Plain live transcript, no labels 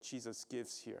Jesus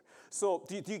gives here. So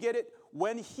do you get it?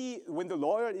 When the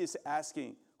lawyer is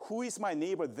asking, who is my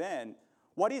neighbor then,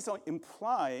 what he's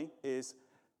implying is,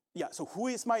 so who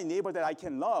is my neighbor that I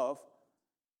can love?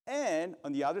 And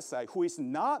on the other side, who is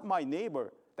not my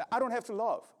neighbor that I don't have to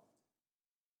love?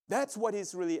 That's what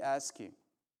he's really asking.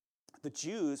 The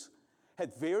Jews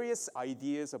had various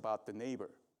ideas about the neighbor,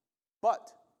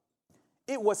 but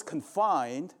it was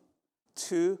confined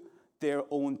to their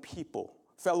own people,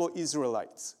 fellow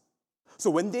Israelites. So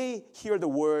when they hear the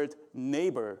word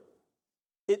neighbor,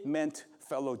 it meant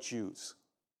fellow Jews.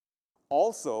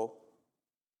 Also,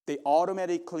 they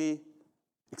automatically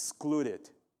excluded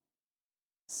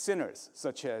sinners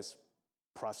such as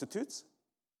prostitutes,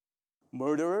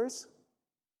 murderers,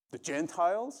 the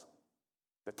Gentiles,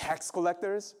 the tax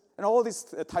collectors, and all these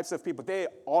types of people. They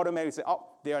automatically say, oh,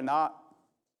 they are not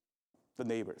the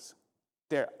neighbors.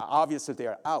 Obviously they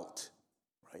are out,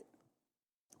 right?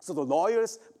 So the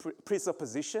lawyer's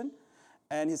presupposition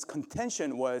and his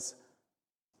contention was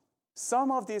some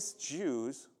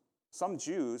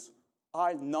Jews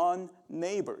are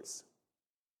non-neighbors.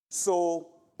 So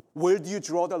where do you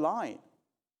draw the line?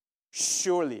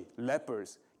 Surely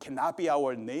lepers cannot be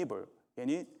our neighbor, can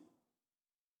it?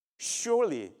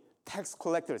 Surely tax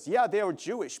collectors, they are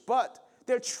Jewish, but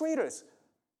they're traitors.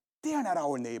 They are not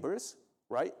our neighbors,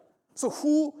 right? So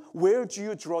where do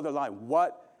you draw the line?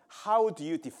 How do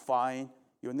you define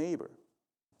your neighbor?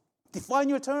 Define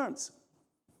your terms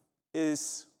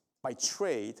is by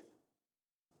trade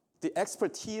the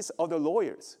expertise of the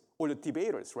lawyers or the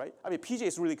debaters, right? I mean, PJ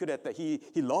is really good at that. He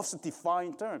loves to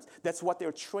define terms. That's what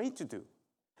they're trained to do.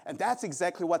 And that's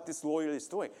exactly what this lawyer is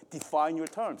doing. Define your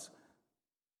terms.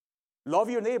 Love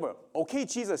your neighbor. Okay,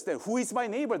 Jesus, then who is my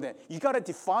neighbor then? You got to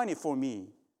define it for me.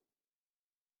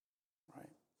 Right?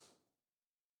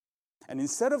 And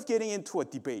instead of getting into a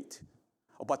debate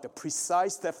about the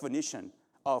precise definition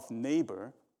of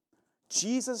neighbor,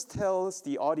 Jesus tells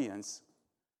the audience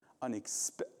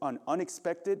an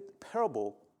unexpected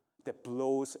parable that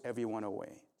blows everyone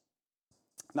away.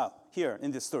 Now, here in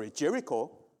this story,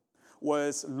 Jericho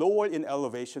was lower in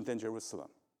elevation than Jerusalem.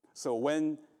 So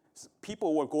when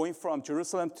people were going from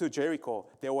Jerusalem to Jericho,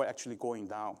 they were actually going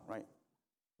down, right?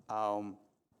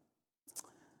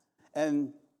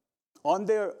 And on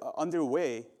their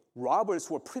way, robbers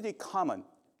were pretty common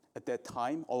at that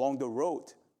time along the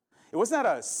road. It was not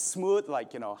a smooth,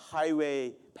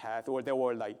 highway path, or there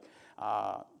were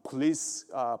police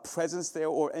presence there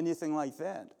or anything like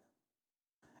that.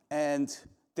 And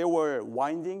there were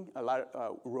winding a lot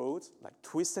of roads, like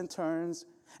twists and turns,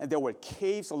 and there were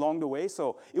caves along the way.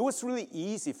 So it was really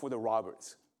easy for the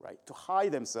robbers, right, to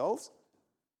hide themselves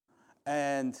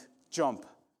and jump.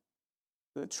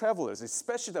 The travelers,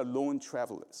 especially the lone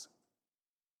travelers.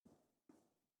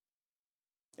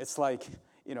 It's like,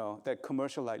 that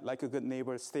commercial, like a good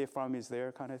neighbor, State Farm is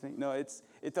there kind of thing. No,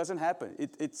 it doesn't happen.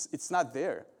 It's not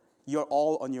there. You're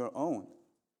all on your own.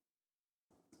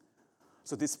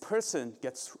 So this person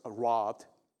gets robbed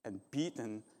and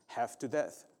beaten half to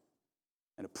death.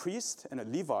 And a priest and a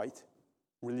Levite,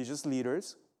 religious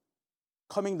leaders,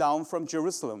 coming down from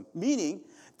Jerusalem, meaning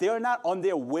they are not on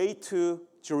their way to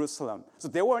Jerusalem. So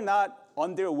they were not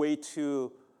on their way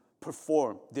to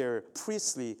perform their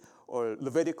priestly or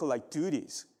Levitical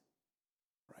duties,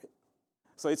 right?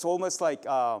 So it's almost like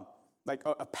a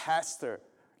pastor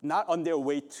not on their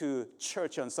way to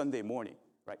church on Sunday morning,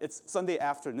 right? It's Sunday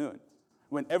afternoon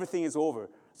when everything is over,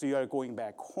 so you are going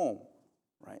back home,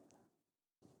 right?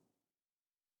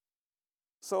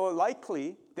 So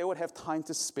likely they would have time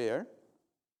to spare,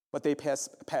 but they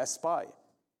passed by.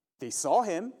 They saw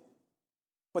him,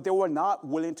 but they were not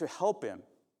willing to help him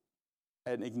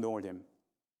and ignored him.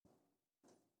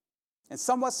 And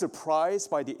somewhat surprised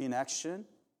by the inaction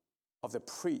of the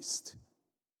priest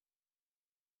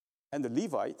and the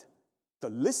Levite, the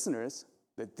listeners,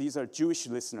 that these are Jewish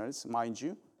listeners, mind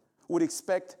you, would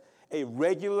expect a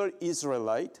regular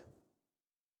Israelite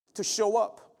to show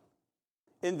up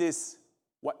in this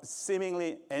what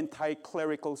seemingly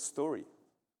anti-clerical story.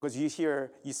 Because you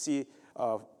see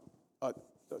a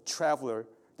traveler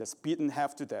that's beaten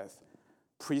half to death.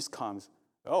 Priest comes.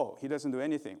 Oh, he doesn't do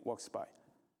anything, walks by.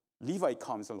 Levite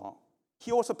comes along.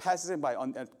 He also passes him by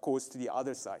and goes to the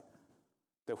other side.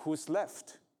 Who's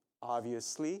left?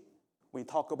 Obviously, when you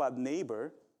talk about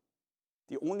neighbor,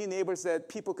 the only neighbors that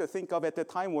people could think of at the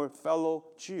time were fellow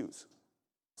Jews.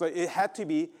 So it had to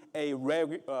be a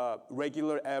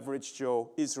regular average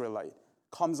Joe Israelite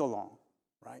comes along,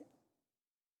 right?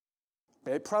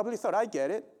 They probably thought, I get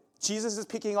it. Jesus is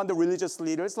picking on the religious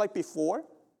leaders like before.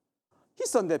 He's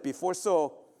done that before.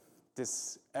 So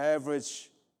this average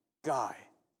guy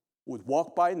would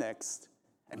walk by next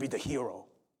and be the hero.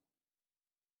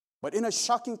 But in a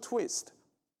shocking twist,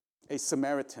 a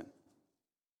Samaritan,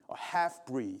 a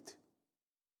half-breed,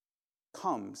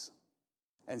 comes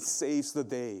and saves the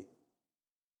day.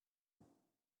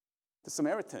 The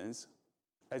Samaritans,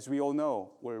 as we all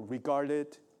know, were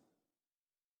regarded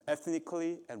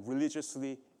ethnically and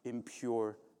religiously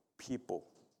impure people.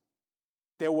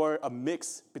 They were a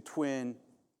mix between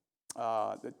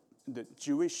the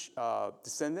Jewish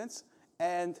descendants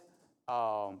and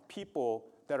people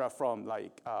that are from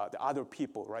the other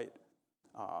people, right?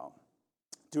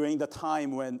 During the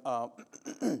time when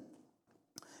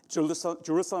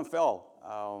Jerusalem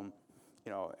fell,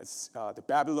 the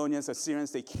Babylonians,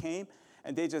 Assyrians, they came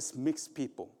and they just mixed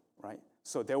people, right?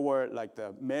 So there were like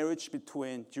the marriage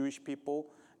between Jewish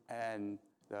people and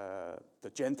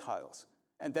the Gentiles,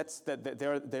 and they're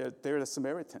the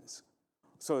Samaritans.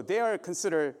 So they are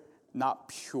considered not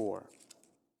pure,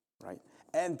 right?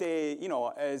 And they,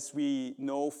 as we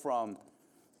know from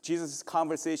Jesus'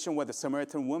 conversation with the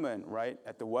Samaritan woman, right,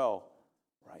 at the well,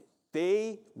 right,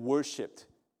 they worshipped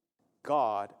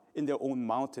God in their own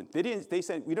mountain. They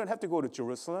said, we don't have to go to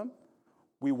Jerusalem.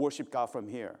 We worship God from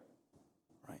here,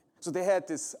 right? So they had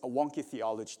this wonky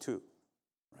theology too,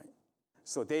 right?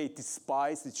 So they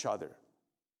despised each other.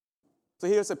 So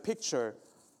here's a picture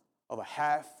of a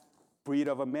half-breed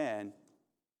of a man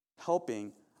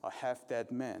helping a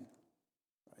half-dead man,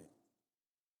 right?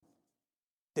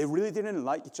 They really didn't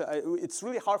like each other. It's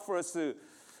really hard for us to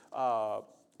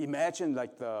imagine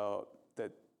like the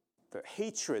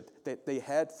hatred that they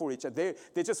had for each other.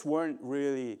 They just weren't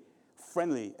really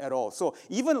friendly at all. So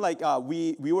even like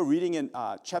we were reading in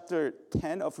chapter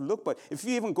 10 of Luke, but if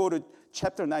you even go to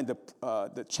chapter 9,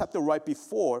 the chapter right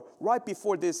before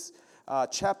this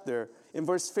chapter, in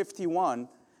verse 51,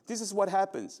 this is what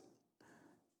happens.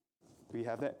 Do you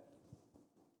have that?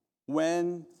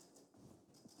 Do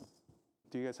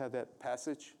you guys have that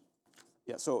passage?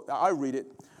 Yeah, so I'll read it.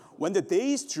 When the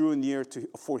days drew near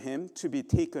for him to be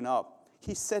taken up,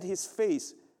 he set his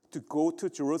face to go to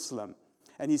Jerusalem,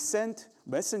 and he sent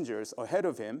messengers ahead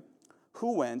of him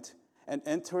who went and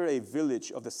entered a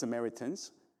village of the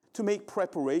Samaritans to make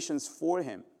preparations for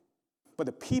him. But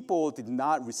the people did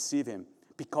not receive him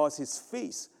because his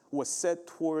face was set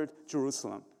toward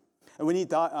Jerusalem. And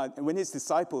when his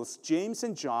disciples, James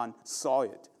and John, saw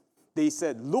it, they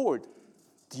said, "Lord,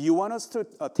 do you want us to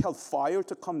tell fire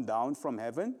to come down from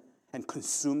heaven and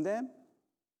consume them?"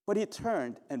 But he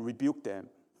turned and rebuked them,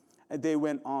 and they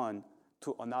went on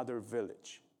to another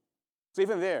village. So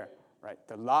even there, right,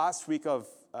 the last week of,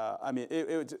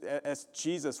 as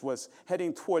Jesus was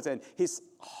heading towards, and his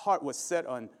heart was set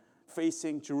on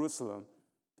facing Jerusalem,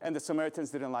 and the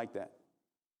Samaritans didn't like that.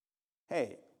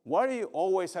 Hey, why do you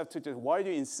always have to why do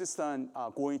you insist on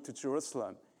going to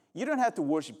Jerusalem? You don't have to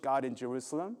worship God in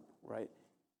Jerusalem, right?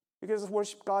 You can just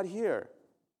worship God here.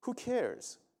 Who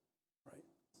cares, right?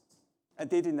 And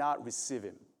they did not receive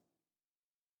him,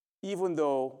 even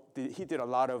though he did a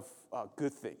lot of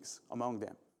good things among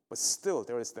them. But still,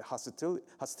 there is the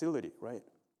hostility, right?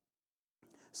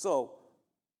 So,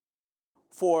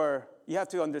 you have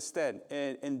to understand,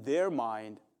 in their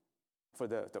mind, for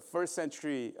the first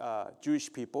century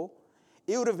Jewish people,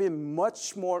 it would have been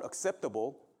much more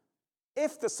acceptable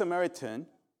if the Samaritan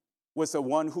was the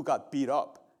one who got beat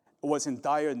up, was in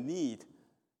dire need,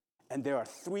 and there are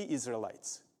 3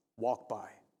 Israelites walk by,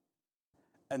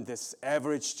 and this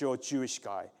average Joe Jewish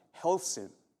guy helps him.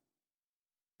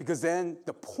 Because then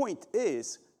the point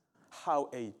is how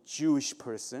a Jewish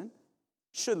person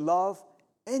should love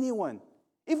anyone,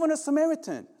 even a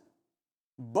Samaritan.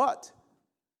 But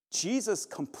Jesus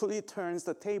completely turns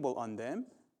the table on them,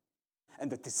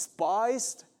 and the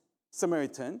despised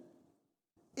Samaritan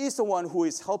is the one who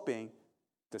is helping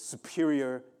the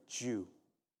superior Jew,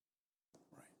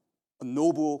 right? A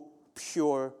noble,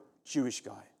 pure Jewish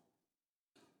guy.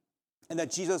 And then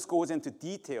Jesus goes into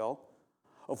detail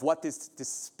of what this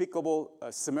despicable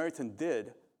Samaritan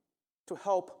did to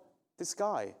help this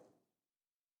guy.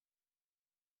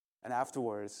 And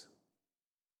afterwards,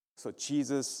 so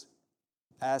Jesus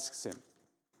asks him,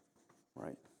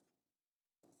 right?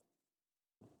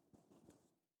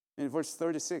 In verse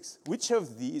 36, which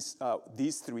of these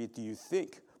 3 do you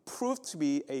think proved to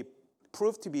be a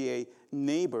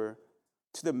neighbor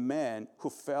to the man who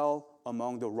fell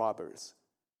among the robbers?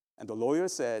 And the lawyer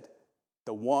said,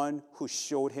 the one who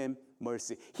showed him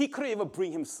mercy. He couldn't even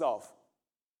bring himself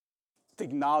to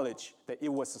acknowledge that it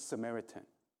was a Samaritan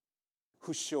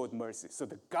who showed mercy. So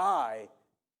the guy,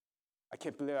 I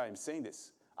can't believe I'm saying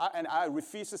this, and I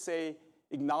refuse to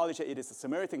acknowledge that it is a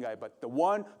Samaritan guy, but the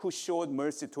one who showed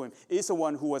mercy to him is the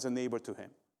one who was a neighbor to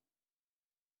him.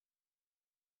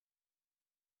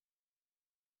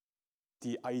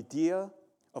 the idea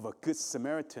of a good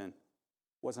Samaritan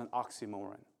was an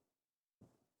oxymoron.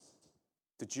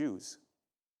 The Jews.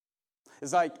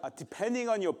 It's like, depending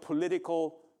on your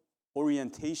political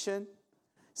orientation,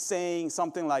 saying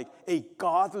something like a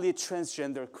godly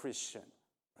transgender Christian.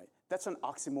 Right? That's an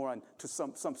oxymoron to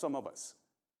some of us.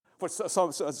 For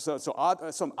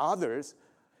some others,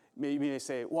 maybe they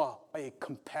say, well, a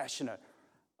compassionate,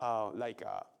 like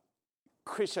a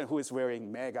Christian who is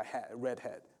wearing MAGA hat, red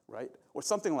hat, right? Or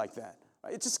something like that.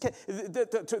 Right? It just can't,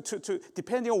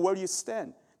 depending on where you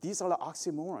stand, these are the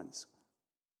oxymorons.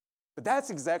 But that's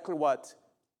exactly what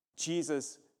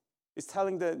Jesus is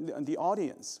telling the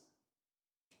audience.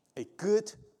 A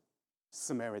good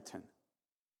Samaritan.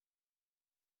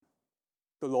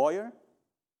 The lawyer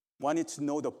wanted to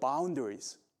know the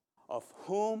boundaries of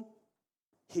whom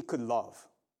he could love.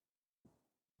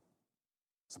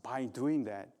 So by doing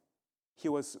that,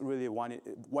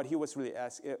 what he was really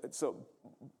asking,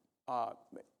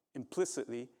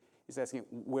 implicitly, he's asking,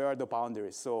 where are the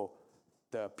boundaries? So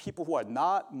the people who are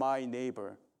not my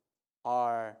neighbor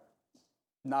are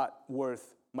not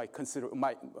worth my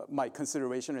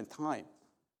consideration and time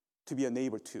to be a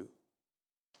neighbor to.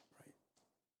 Right?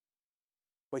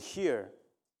 But here,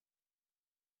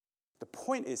 the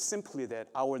point is simply that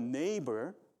our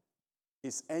neighbor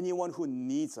is anyone who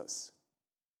needs us,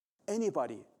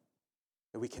 anybody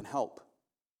that we can help.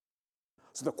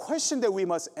 So the question that we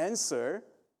must answer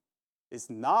is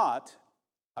not,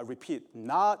 I repeat,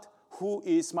 not who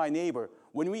is my neighbor.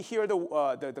 When we hear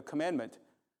the commandment,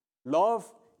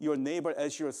 love your neighbor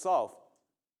as yourself,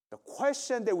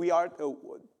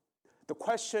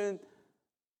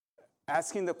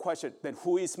 asking the question, then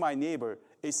who is my neighbor,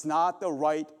 is not the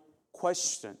right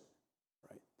question,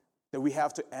 right, that we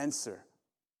have to answer.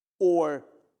 Or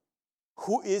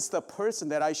who is the person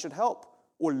that I should help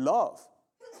or love?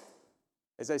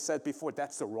 As I said before,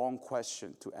 that's the wrong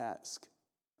question to ask.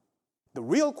 The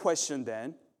real question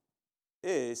then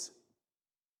is,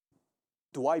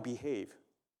 do I behave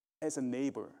as a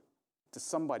neighbor to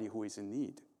somebody who is in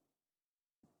need?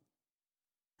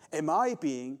 Am I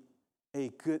being a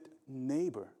good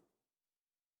neighbor?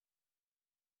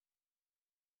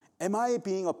 Am I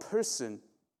being a person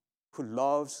who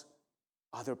loves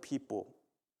other people?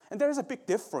 And there is a big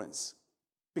difference.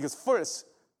 Because first,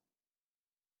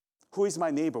 who is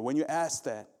my neighbor? When you ask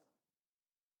that,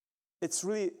 it's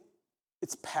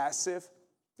passive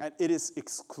and it is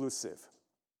exclusive.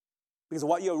 Because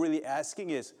what you're really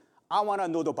asking is, I want to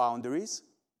know the boundaries,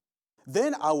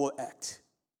 then I will act.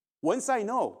 Once I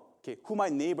know, who my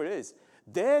neighbor is,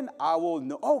 then I will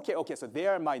know, okay, so they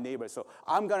are my neighbors, so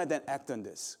I'm going to then act on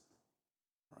this.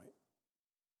 Right?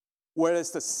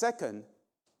 Whereas the second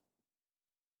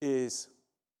is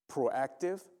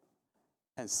proactive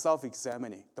and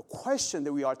self-examining. The question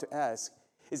that we are to ask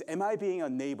is, am I being a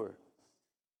neighbor?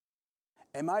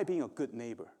 Am I being a good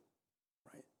neighbor,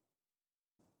 right,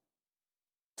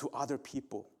 to other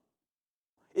people?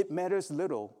 It matters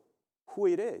little who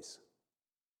it is.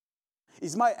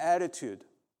 Is my attitude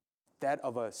that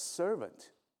of a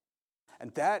servant?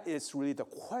 And that is really the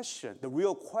question, the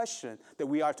real question that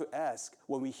we are to ask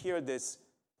when we hear this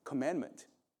commandment.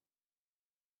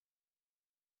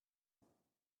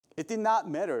 It did not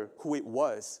matter who it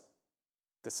was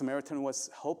the Samaritan was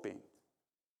helping.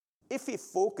 If he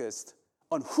focused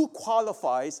on who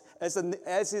qualifies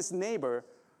as his neighbor,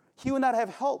 he would not have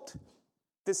helped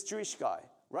this Jewish guy,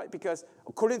 right? Because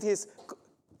according to his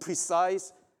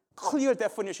precise, clear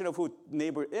definition of who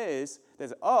neighbor is,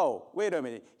 there's, oh, wait a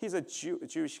minute, he's a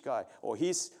Jewish guy, or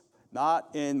he's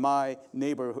not in my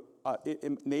neighbor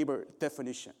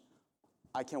definition.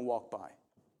 I can walk by.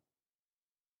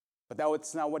 But that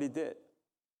was not what he did.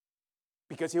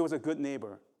 Because he was a good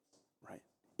neighbor, right?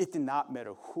 It did not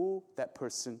matter who that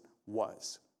person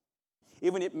was.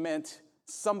 Even it meant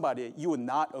somebody you would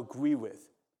not agree with,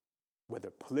 whether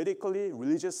politically,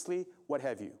 religiously, what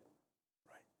have you.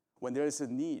 Right? When there is a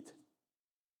need,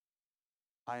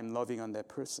 I am loving on that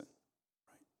person.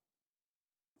 Right?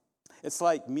 It's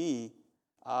like me,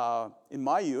 in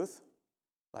my youth,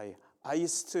 like I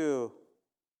used to,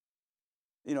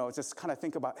 just kind of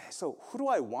think about, so who do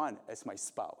I want as my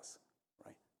spouse,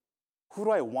 right? Who do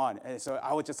I want? And so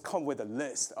I would just come with a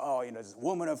list. Oh, this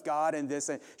woman of God and this,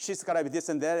 and she's got to be this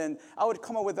and that. And I would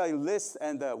come up with a list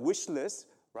and a wish list,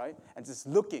 right? And just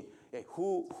looking,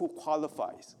 who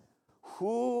qualifies?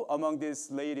 Who among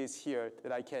these ladies here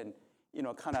that I can,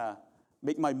 kind of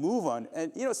make my move on?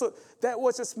 And, so that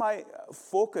was just my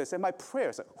focus and my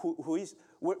prayers. So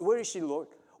where is she, Lord?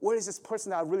 Where is this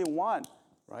person that I really want,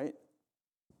 right?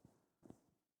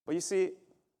 But you see,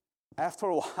 after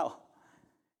a while,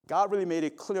 God really made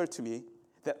it clear to me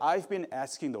that I've been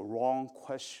asking the wrong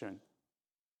question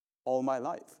all my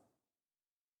life.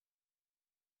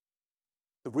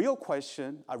 The real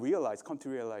question, come to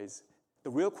realize, the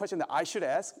real question that I should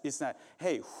ask is not,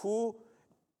 hey, who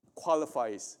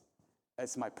qualifies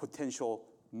as my potential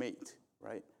mate,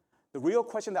 right? The real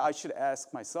question that I should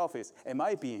ask myself is, am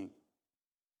I being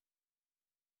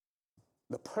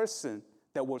the person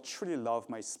that will truly love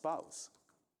my spouse,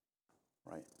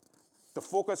 right? The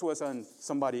focus was on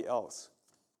somebody else.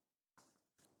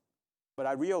 But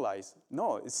I realized,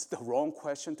 no, it's the wrong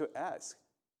question to ask.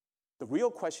 The real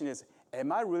question is,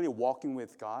 am I really walking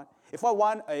with God? If I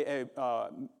want a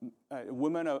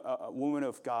woman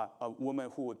of God, a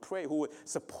woman who would pray, who would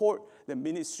support the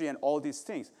ministry and all these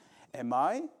things, am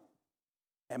I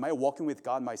walking with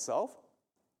God myself?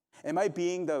 Am I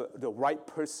being the right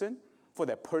person for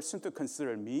that person to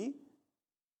consider me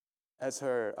as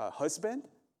her husband?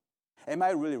 Am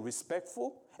I really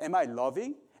respectful? Am I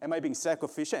loving? Am I being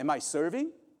sacrificial? Am I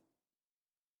serving?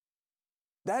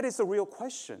 That is the real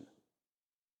question.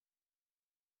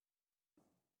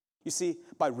 You see,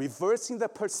 by reversing the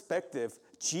perspective,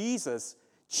 Jesus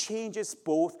changes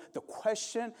both the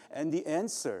question and the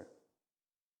answer.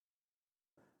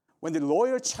 When the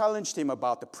lawyer challenged him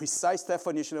about the precise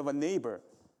definition of a neighbor,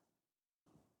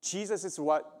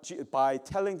 by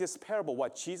telling this parable,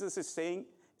 what Jesus is saying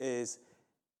is,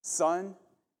 son,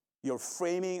 your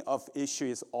framing of issue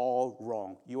is all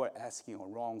wrong. You are asking a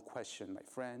wrong question, my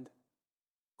friend,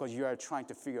 because you are trying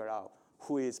to figure out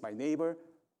who is my neighbor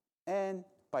and,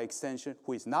 by extension,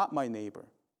 who is not my neighbor,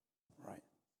 right?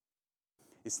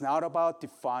 It's not about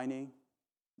defining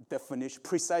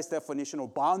precise definition or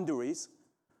boundaries,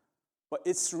 but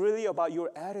it's really about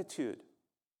your attitude.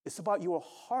 It's about your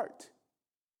heart.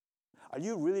 Are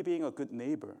you really being a good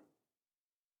neighbor?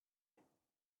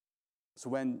 So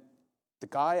when the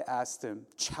guy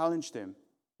challenged him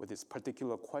with this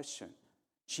particular question,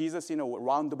 Jesus, in a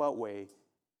roundabout way,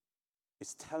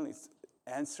 is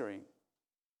answering,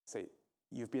 say,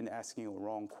 you've been asking a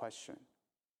wrong question.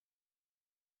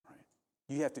 Right?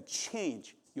 You have to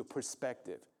change your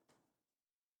perspective.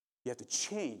 You have to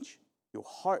change your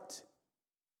heart.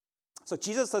 So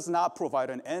Jesus does not provide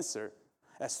an answer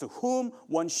as to whom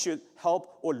one should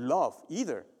help or love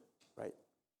either, right?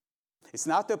 It's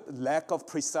not the lack of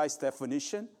precise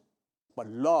definition, but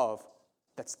love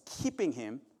that's keeping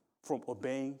him from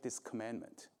obeying this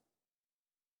commandment.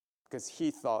 Because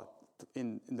he thought,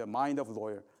 in the mind of the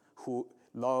lawyer, who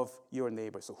love your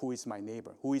neighbor. So who is my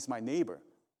neighbor? Who is my neighbor?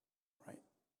 Right?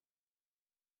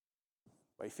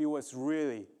 But if he was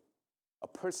really a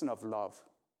person of love,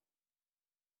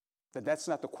 then that's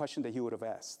not the question that he would have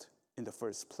asked in the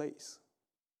first place.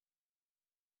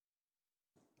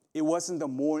 It wasn't the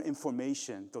more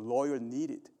information the lawyer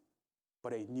needed,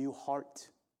 but a new heart,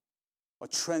 a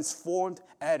transformed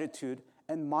attitude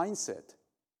and mindset.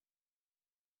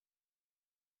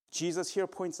 Jesus here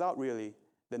points out, really,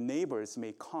 the neighbors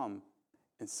may come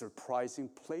in surprising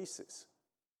places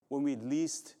when we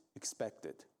least expect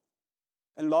it.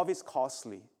 And love is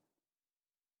costly.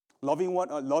 Loving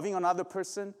another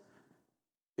person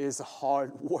is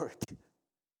hard work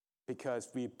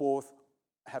because we both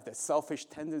have that selfish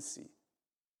tendency.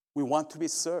 We want to be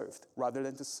served rather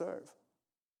than to serve.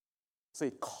 So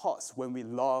it costs when we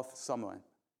love someone.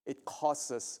 It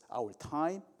costs us our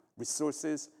time,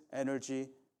 resources, energy,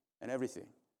 and everything.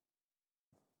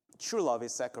 True love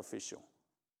is sacrificial.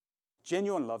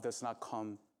 Genuine love does not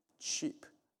come cheap.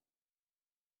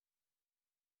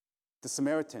 The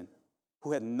Samaritan,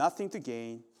 who had nothing to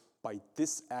gain by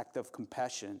this act of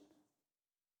compassion,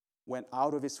 went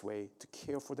out of his way to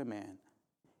care for the man.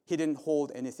 He didn't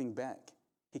hold anything back.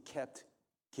 He kept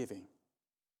giving.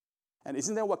 And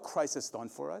isn't that what Christ has done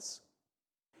for us?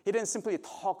 He didn't simply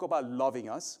talk about loving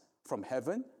us from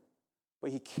heaven, but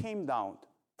he came down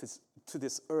to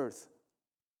this earth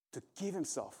to give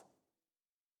himself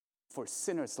for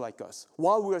sinners like us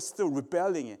while we are still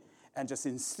rebelling and just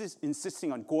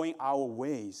insisting on going our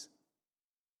ways.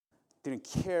 Didn't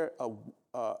care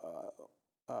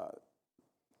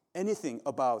anything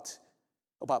about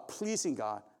pleasing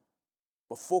God,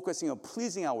 but focusing on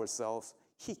pleasing ourselves.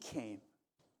 He came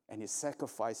and he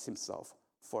sacrificed himself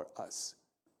for us.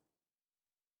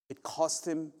 It cost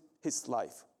him his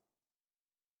life,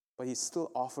 but he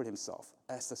still offered himself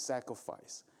as a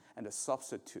sacrifice and a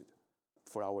substitute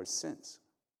for our sins.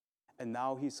 And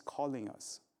now he's calling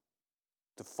us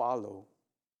to follow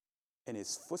in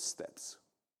his footsteps.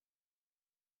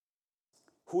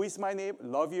 Who is my neighbor?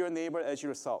 Love your neighbor as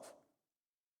yourself.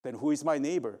 Then who is my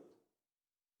neighbor?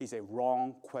 Is a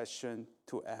wrong question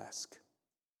to ask.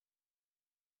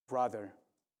 Rather,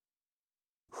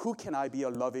 Who can I be a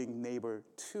loving neighbor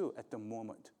to at the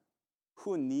moment?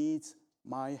 Who needs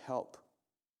my help?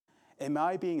 Am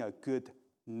I being a good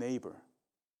neighbor?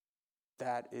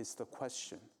 That is the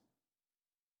question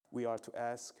we are to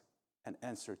ask and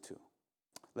answer to.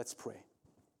 Let's pray.